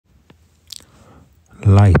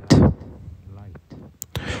Light.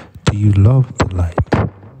 Do you love the light?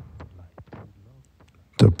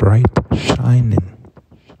 The bright shining.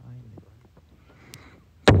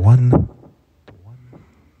 The one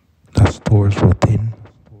that stores within.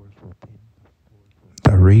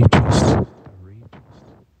 That reaches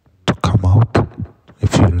to come out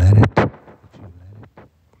if you let it.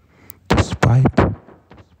 Despite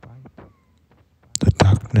the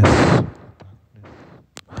darkness,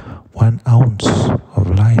 1 ounce of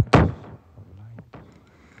light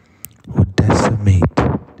would decimate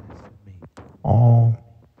all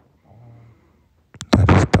that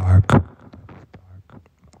is dark.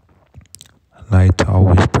 Light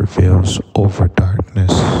always prevails over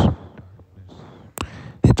darkness.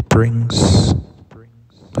 It brings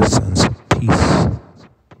a sense of peace,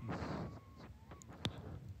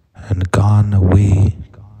 and gone away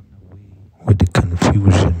with the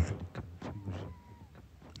confusion.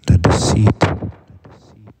 The deceit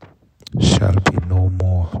shall be no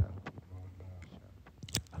more.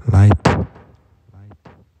 Light,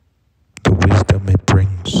 the wisdom it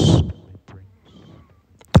brings,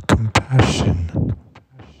 the compassion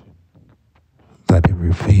that it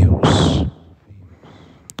reveals,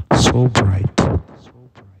 so bright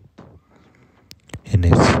in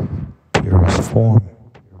its purest form.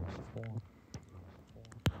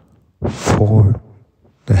 For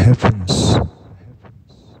the heavens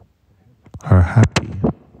are happy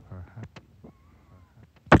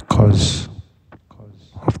because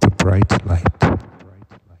of the bright light.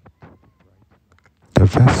 The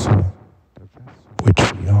vessel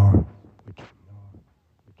which we are,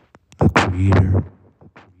 the Creator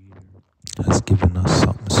has given us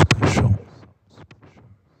something special.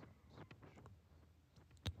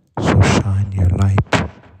 So shine your light,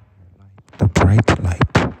 the bright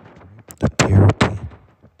light, the purity.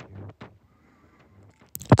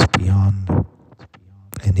 It's beyond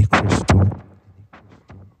any crystal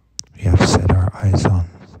we have set our eyes on.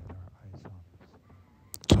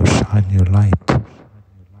 So shine your light,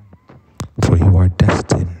 for you are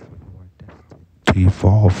destined to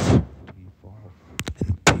evolve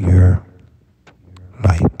in pure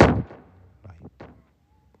light.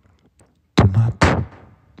 Do not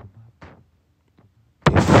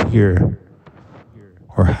be fear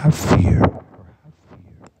or have fear,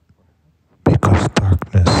 because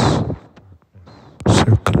darkness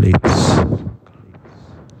circulates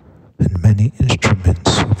in many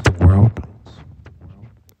instruments of the world.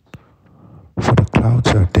 For the clouds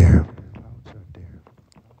are there,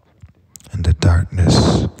 and the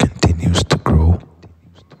darkness continues to grow.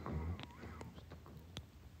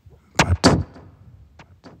 But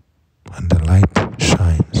when the light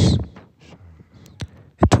shines,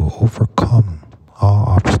 it will overcome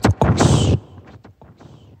all obstacles,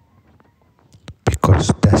 because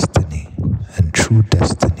destiny and true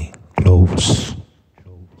destiny glows.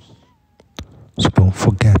 So don't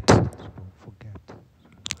forget,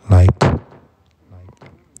 light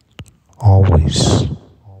always